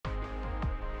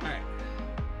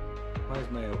Why is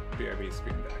my BRB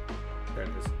screen back? There it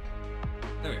is.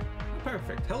 There we go.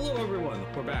 Perfect. Hello everyone.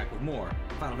 We're back with more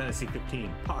Final Fantasy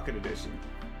 15 Pocket Edition.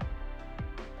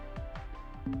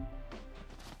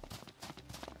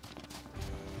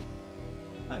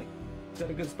 Hi. Is that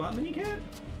a good spot, Minicat?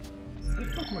 Where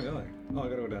the fuck am I going? Oh, I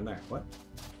gotta go down there. What?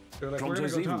 They're like,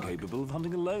 Pronto's even capable of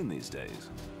hunting alone these days.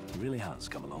 He really has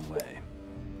come a long way.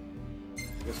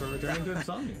 Guess we're returning to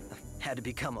Insomnia. Had to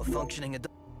become a functioning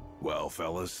adult. Well,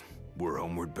 fellas, we're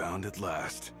homeward bound at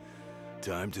last.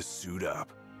 Time to suit up.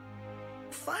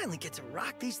 Finally get to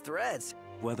rock these threads.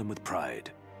 Wear them with pride.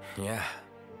 Yeah.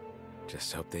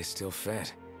 Just hope they still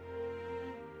fit.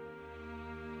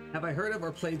 Have I heard of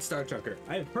or played Star Trucker?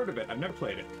 I've heard of it. I've never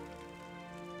played it.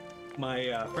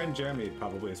 My friend Jeremy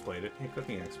probably has played it. Hey,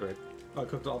 cooking expert. Oh, I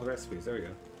cooked all the recipes. There we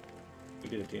go. We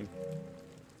did a team.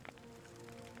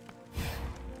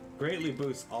 Greatly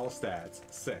boosts all stats.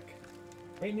 Sick.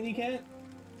 Hey, Minicat.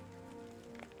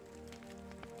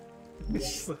 He's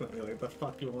just looking at me like, the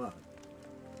fuck you want?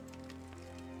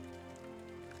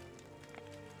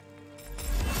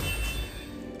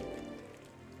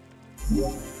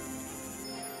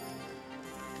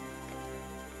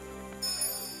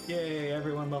 Yay,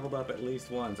 everyone leveled up at least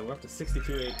once. And we're up to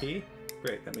 62 AP.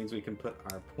 Great, that means we can put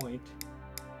our point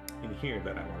in here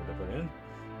that I wanted to put in.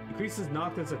 Increases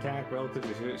Noctis attack relative to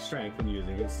his strength when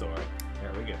using his sword.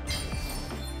 There we go.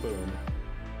 Boom.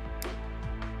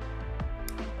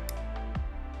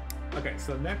 Okay,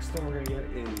 so the next one we're gonna get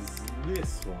is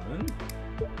this one.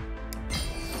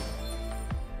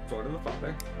 Sword of the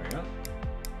Father. There we go.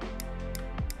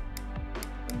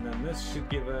 And then this should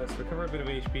give us recover a bit of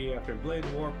HP after blade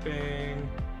warping.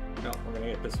 No, we're gonna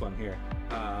get this one here.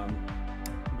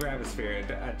 Gravisphere.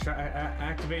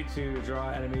 Activate to draw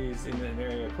enemies in an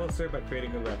area closer by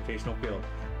creating a gravitational field.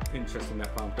 Interesting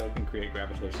that Prompto can create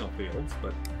gravitational fields,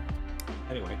 but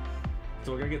anyway.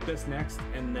 So we're gonna get this next,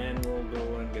 and then we'll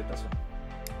go and get this one.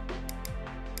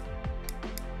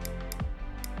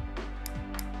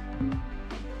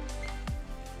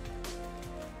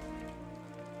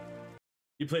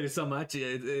 You played it so much,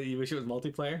 you wish it was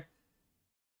multiplayer?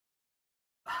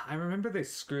 I remember they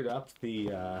screwed up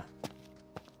the,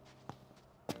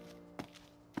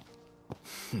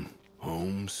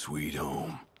 Home sweet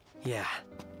home. Yeah,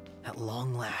 at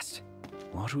long last.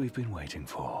 What we've been waiting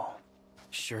for.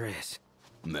 Sure is.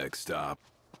 Next stop,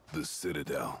 the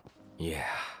Citadel. Yeah.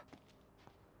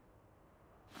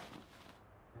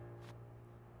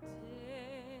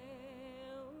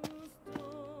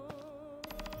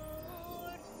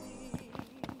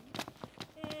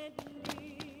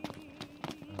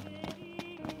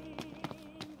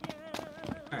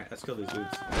 Alright, let's kill these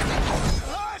dudes.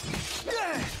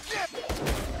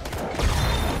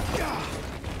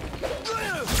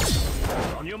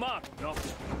 On your mark,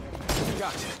 Noctis.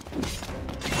 Gotcha.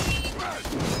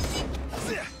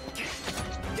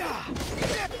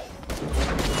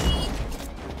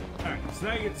 Alright, so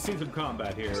now you get to see some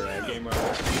combat here, gamer.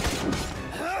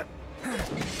 Alright,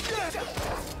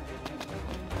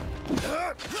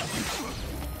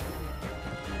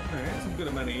 some good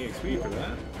amount of EXP for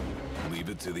that. Leave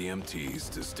it to the MTs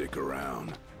to stick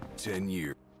around. 10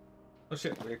 years. Oh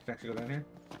shit, we can actually go down here?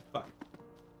 Fuck.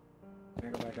 Can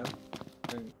I go back up?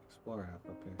 Bring Explorer half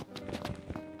up here.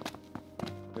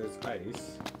 There's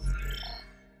ice.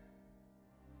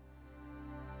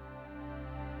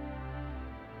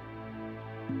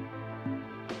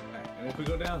 Alright, and if we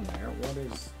go down there, what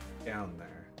is down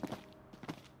there?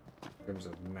 In terms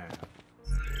of map.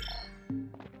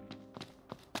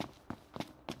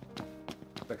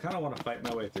 I kind of want to fight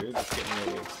my way through, just getting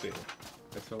really XP.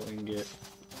 That's how we can get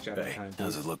shadow Hey, time.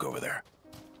 how's it look over there?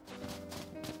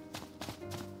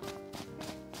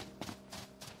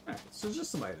 Alright, so there's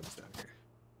just some items down here.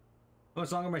 How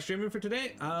much longer am I streaming for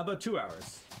today? About 2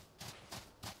 hours.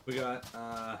 We got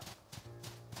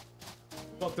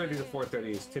 12:30 to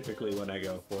 4:30 is typically when I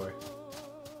go for.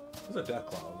 There's a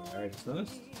Deathclaw over there, I just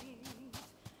noticed.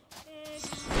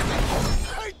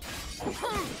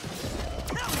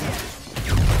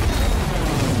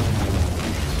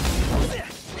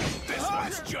 This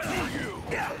one's just for you.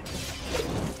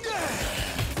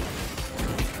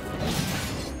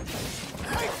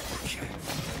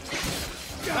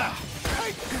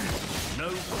 No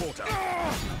quarter.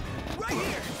 Right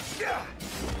here!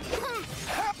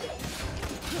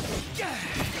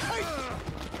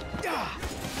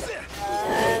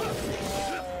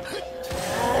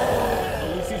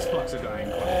 At least these fucks are dying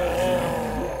quite fast.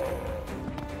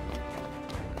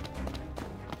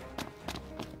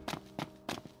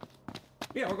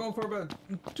 Yeah, we're going for about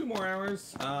 2 more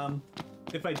hours.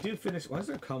 If I do finish, why is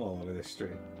there cum all over this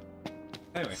street?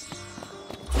 Anyway.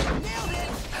 Nailed it!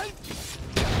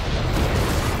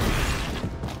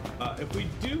 If we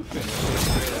do finish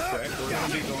this real quick, we're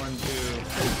going to be going to...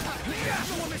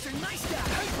 Mr. Nice Guy!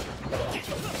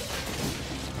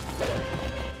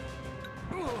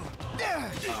 we're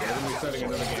going to be starting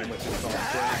another game, which is called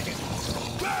Dragon.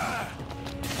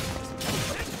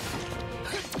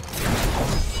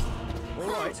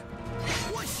 Alright.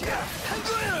 What's that?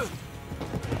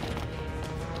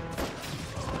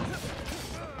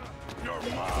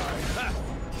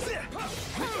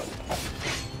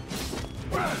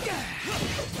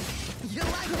 You're mine. You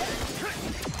like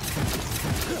that?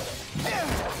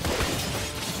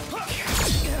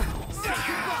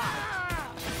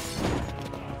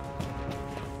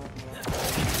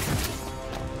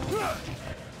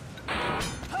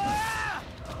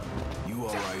 You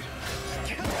all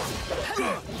right?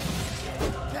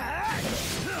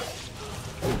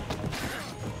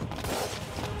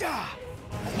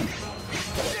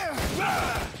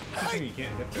 I think you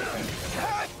can't hit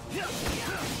that.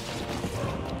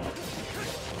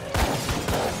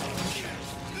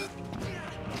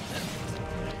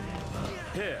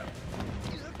 Here.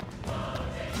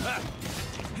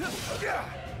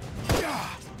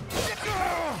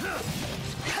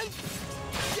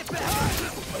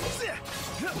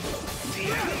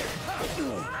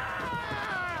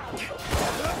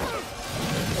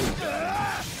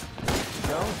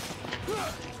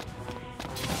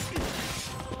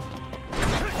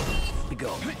 Be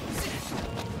gone.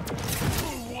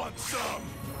 Who wants some?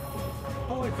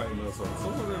 I like fighting those ones. Those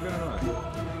ones are very nice.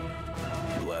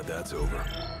 Glad that's over.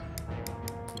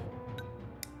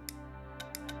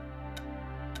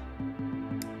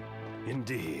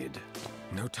 Indeed.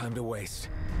 No time to waste.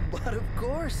 But of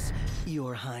course,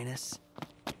 Your Highness.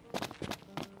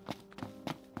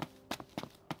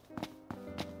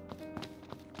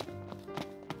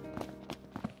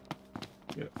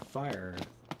 Get a fire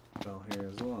spell here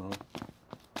as well.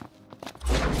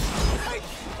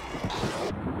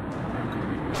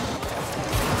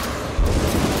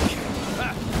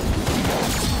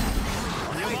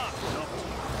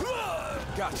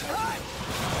 Gotcha.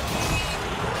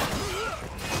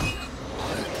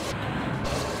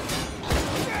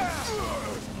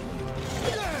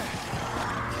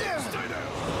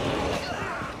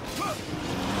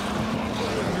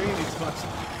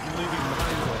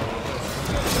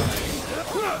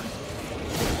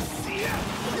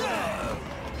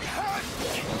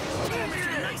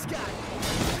 Nice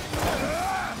guy!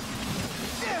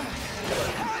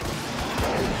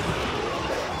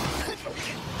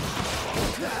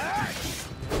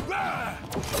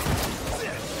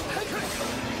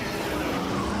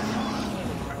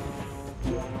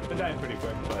 It died pretty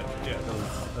quick, but yeah,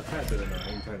 that's a bit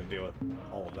annoying trying to deal with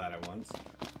all of that at once.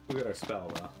 We got our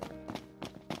spell though.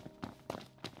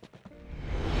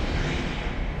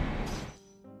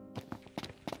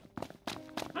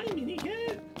 Hi, mini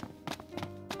cat.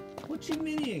 What you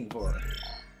miniing for?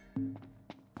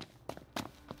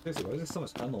 Seriously, why is there so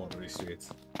much tunnel over these streets?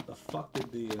 The fuck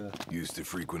did the Used to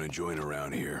frequent a joint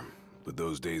around here, but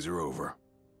those days are over.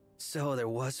 So there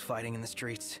was fighting in the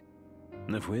streets.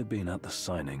 If we'd been at the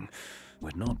signing,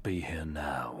 we'd not be here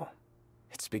now.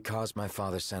 It's because my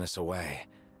father sent us away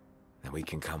that we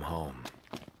can come home.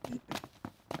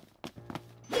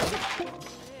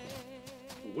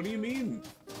 What do you mean?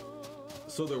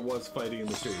 So there was fighting in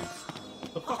the streets.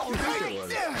 The fuck do you think there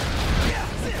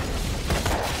was?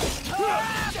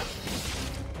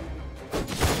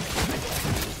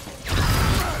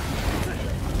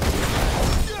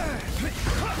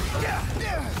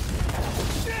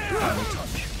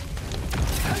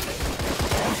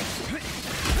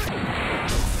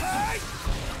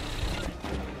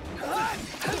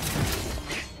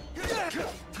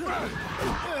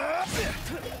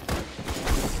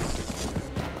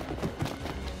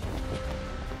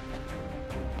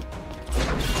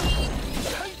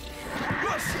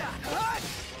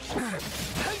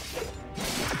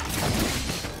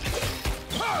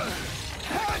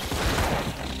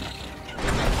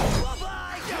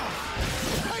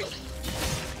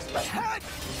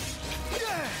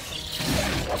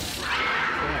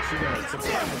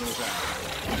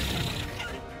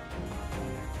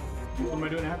 What am I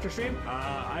doing after stream?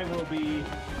 I will be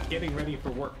getting ready for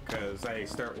work because I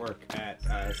start work at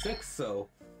 6, so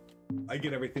I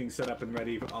get everything set up and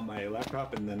ready on my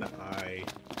laptop, and then I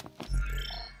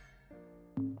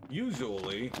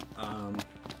usually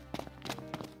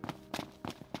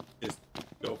just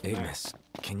go from there. Ignis,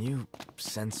 can you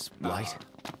sense light?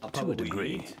 I'll To a probably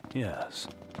degree, eat. yes.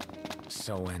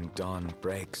 So when dawn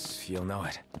breaks, you'll know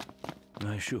it.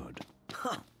 I should.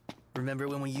 Huh. Remember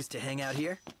when we used to hang out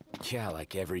here? Yeah,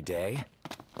 like every day.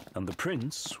 And the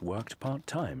prince worked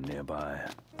part-time nearby.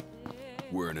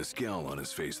 Wearing a scowl on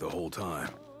his face the whole time.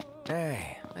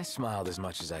 Hey, I smiled as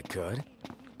much as I could.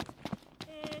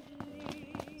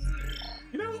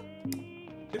 You know,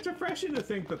 it's refreshing to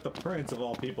think that the prince of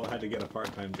all people had to get a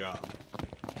part-time job.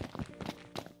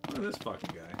 Look at this fucking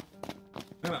guy.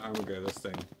 I'm gonna armor guard this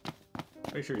thing.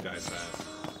 Make sure he dies fast.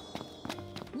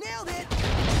 Nailed it!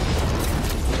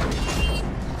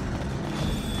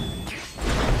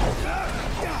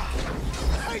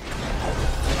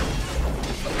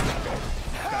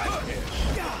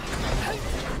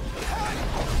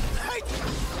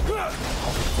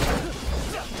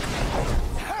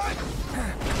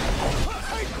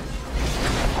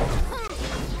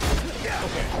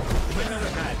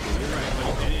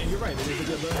 You're right, it is a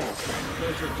good learning experience. But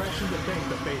it's refreshing to think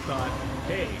that they thought,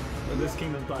 hey, or this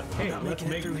kingdom thought, hey, let's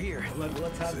make through here.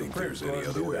 Let's have the Think prince there's go any and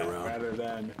other do way that, around? rather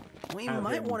than We have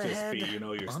might him want to just head be, you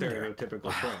know, your under.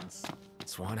 stereotypical prince.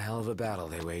 It's one hell of a battle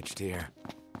they waged here.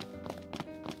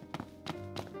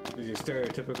 He's your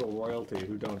stereotypical royalty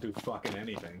who don't do fucking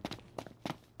anything.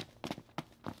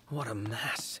 What a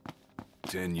mess.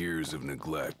 10 years of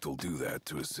neglect will do that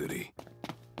to a city.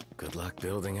 Good luck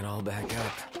building it all back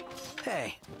up.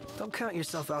 Hey, don't count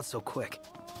yourself out so quick.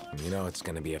 You know it's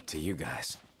gonna be up to you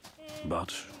guys.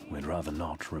 But we'd rather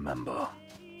not remember.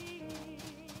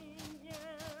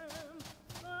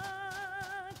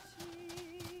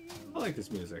 I like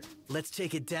this music. Let's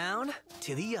take it down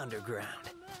to the underground.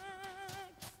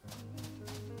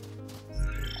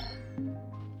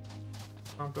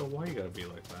 Bronco, why you gotta be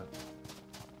like that?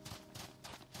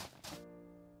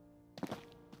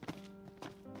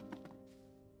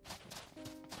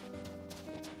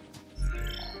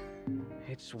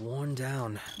 It's worn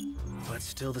down, but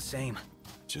still the same.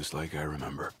 Just like I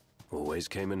remember. Always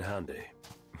came in handy.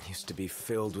 Used to be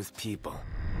filled with people.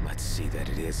 Let's see that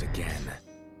it is again.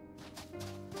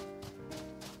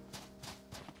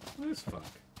 What is fuck?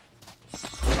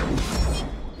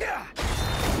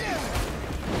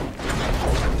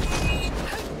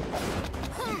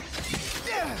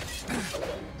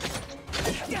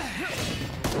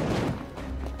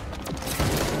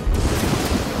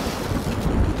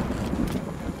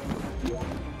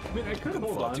 I mean, I could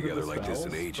hold Fought on to together the like this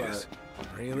in spells, ages.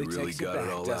 Really You really takes you got back,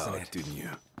 it all doesn't out, it? didn't you?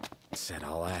 Said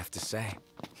all I have to say.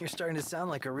 You're starting to sound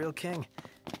like a real king.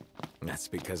 That's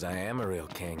because I am a real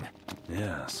king.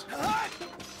 Yes.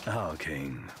 Our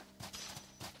king.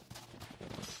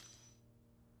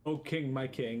 Oh, king, my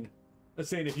king. Let's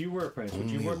say if you were a prince, would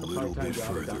Only you a work a little part-time bit job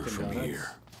at further Dunkin' from Donuts?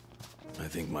 here. I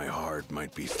think my heart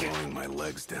might be slowing my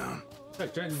legs down.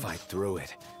 Look, Fight through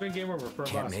it. Been game over for a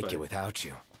Can't boss make fight. it without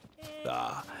you.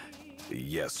 Ah,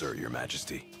 yes, sir, your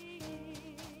majesty.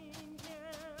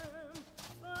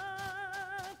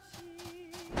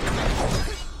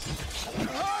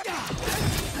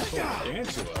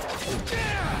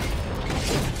 Angela.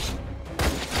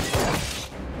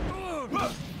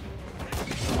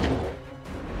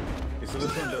 Okay, so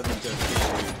this one doesn't just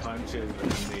do the punches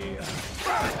and the.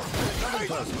 Nothing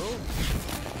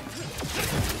close,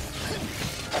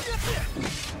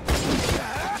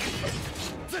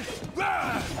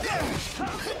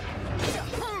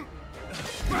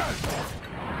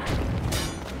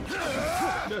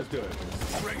 Just do it.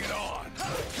 Bring it on!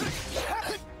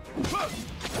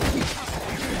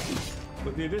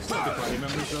 With the additional of the party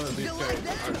members, though, these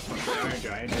guys are fucking Iron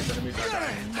Giant. His enemies are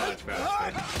dying much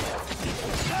faster.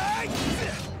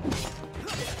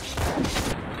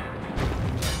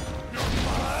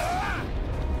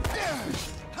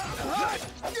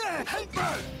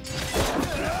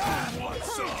 Want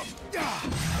some?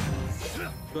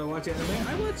 Do I watch anime?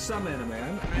 I watch some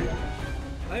anime.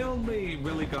 I only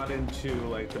really got into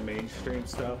like the mainstream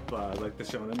stuff, like the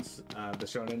shonens, the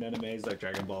shonen animes like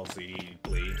Dragon Ball Z,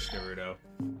 Bleach, Naruto,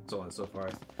 so on and so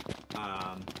forth.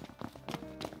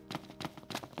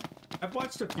 I've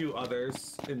watched a few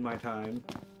others in my time.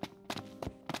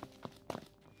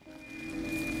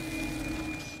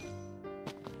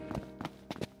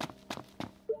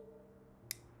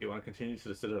 You want to continue to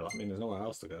the Citadel? I mean, there's nowhere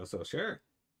else to go, so sure.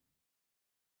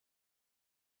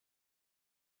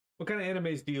 What kind of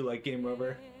animes do you like, Game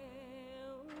Rover?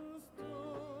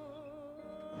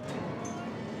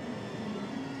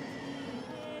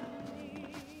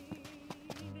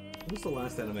 What was the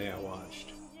last anime I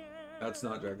watched? That's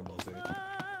not Dragon Ball Z.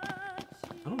 I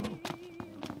don't know.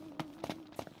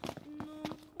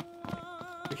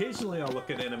 Occasionally I'll look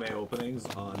at anime openings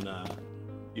on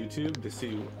YouTube to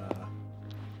see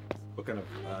what kind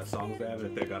of songs they have and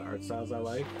if they've got art styles I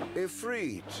like.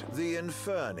 Ifrit, the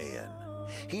Infernian.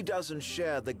 He doesn't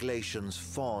share the Glacians'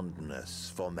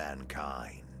 fondness for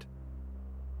mankind.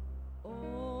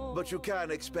 but you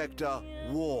can expect a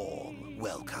warm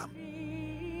welcome.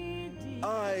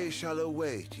 I shall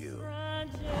await you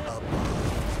above.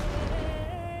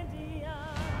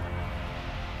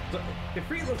 So,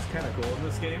 Ifrit looks kind of cool in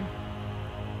this game.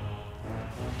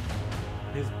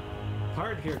 His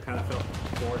part here kind of felt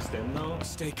forced in, though.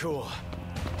 Stay cool.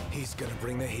 He's gonna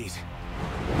bring the heat.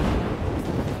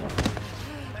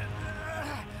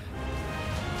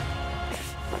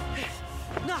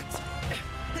 Noct!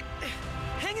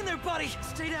 Hang in there, buddy!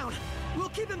 Stay down! We'll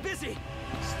keep him busy!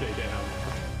 Stay down.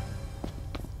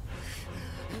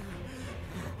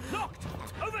 Noct!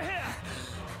 Over here!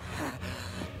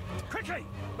 Quickly!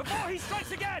 Before he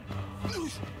strikes again! Here he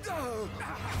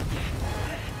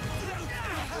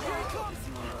comes!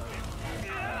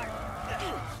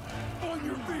 On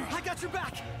your feet! I got your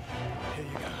back! Here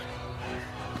you go.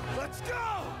 Let's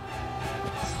go!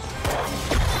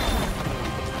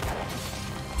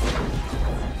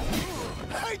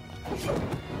 Hey!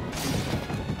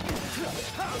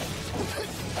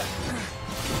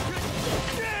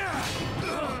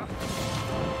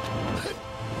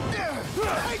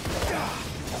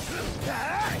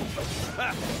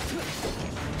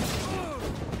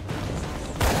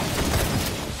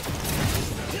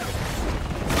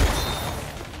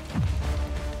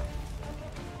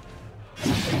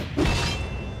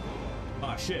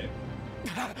 Oh shit.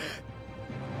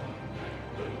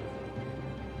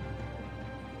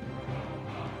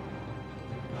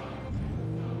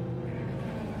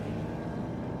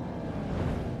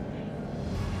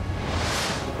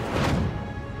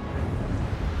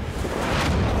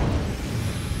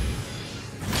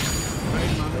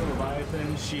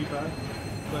 Shiva,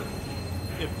 but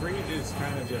Ifrit is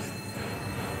kind of just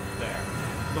there.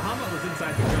 Bahamut was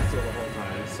inside the crystal the whole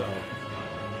time, so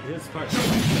his part,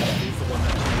 he's the one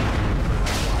that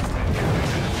lost 10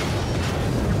 years.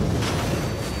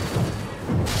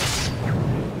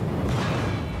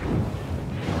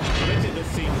 I bet you this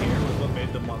scene here was what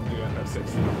made them want to do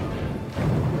FF16.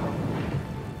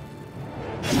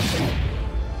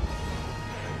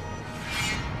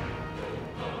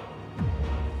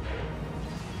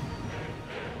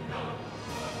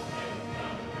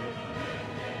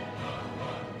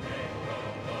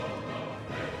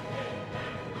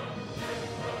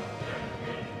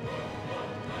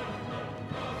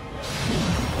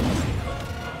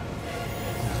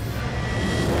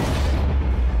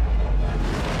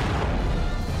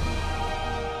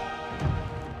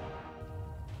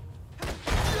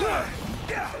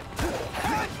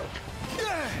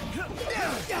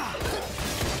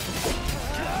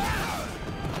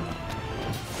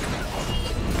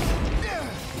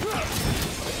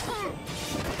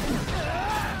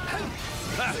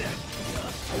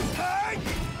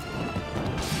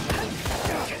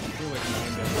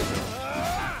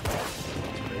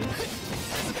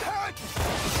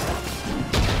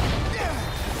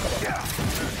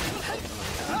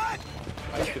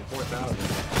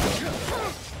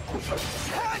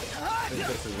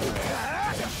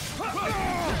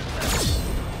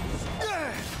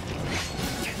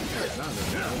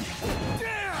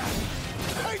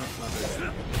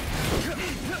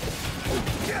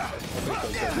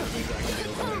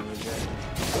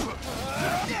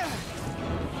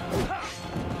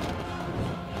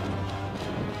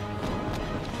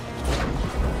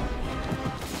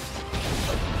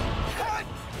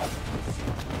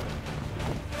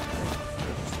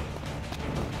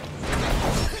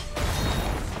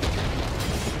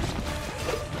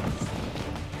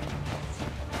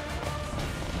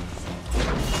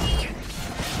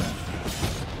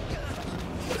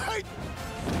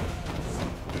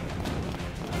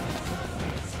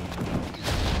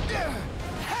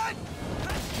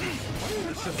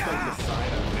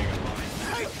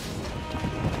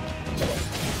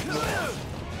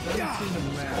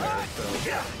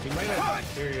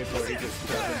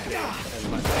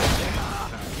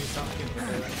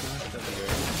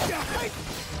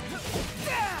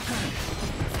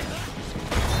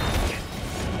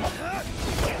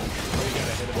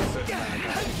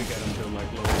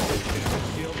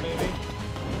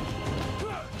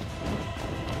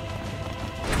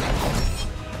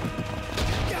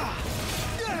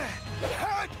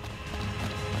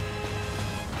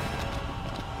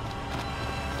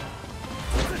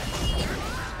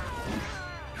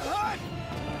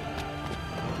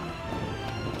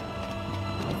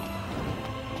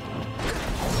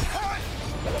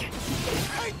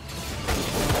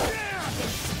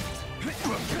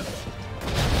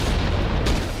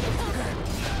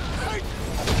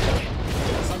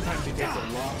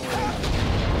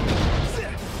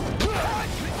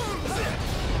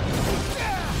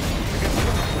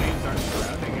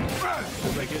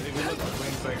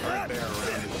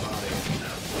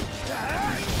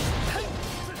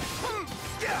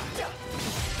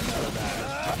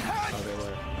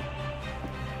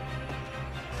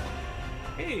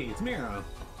 it's Mira.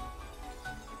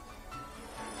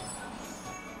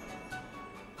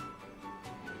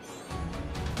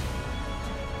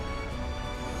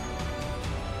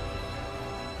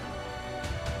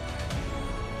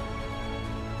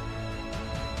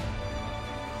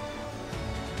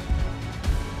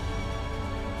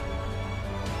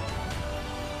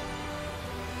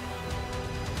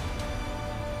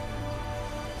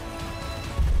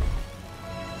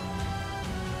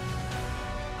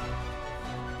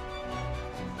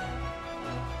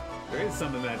 There is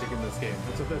summon magic in this game.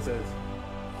 That's what this is.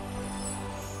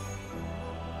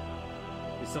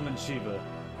 You summon Shiva.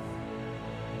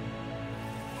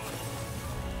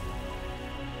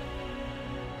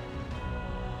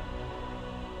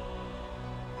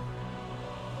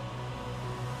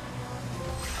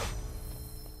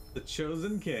 The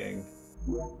Chosen King.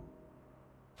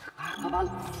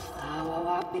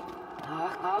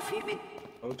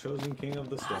 O Chosen King of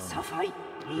the Storm.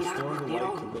 Restore the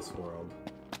light to this world.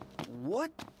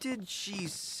 What did she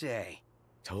say?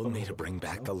 Told me to bring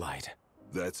back the light.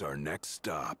 That's our next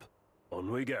stop.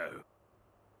 On we go.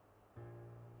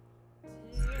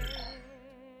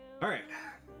 Alright,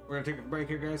 we're gonna take a break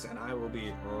here, guys, and I will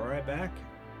be right back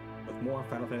with more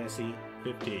Final Fantasy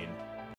 15.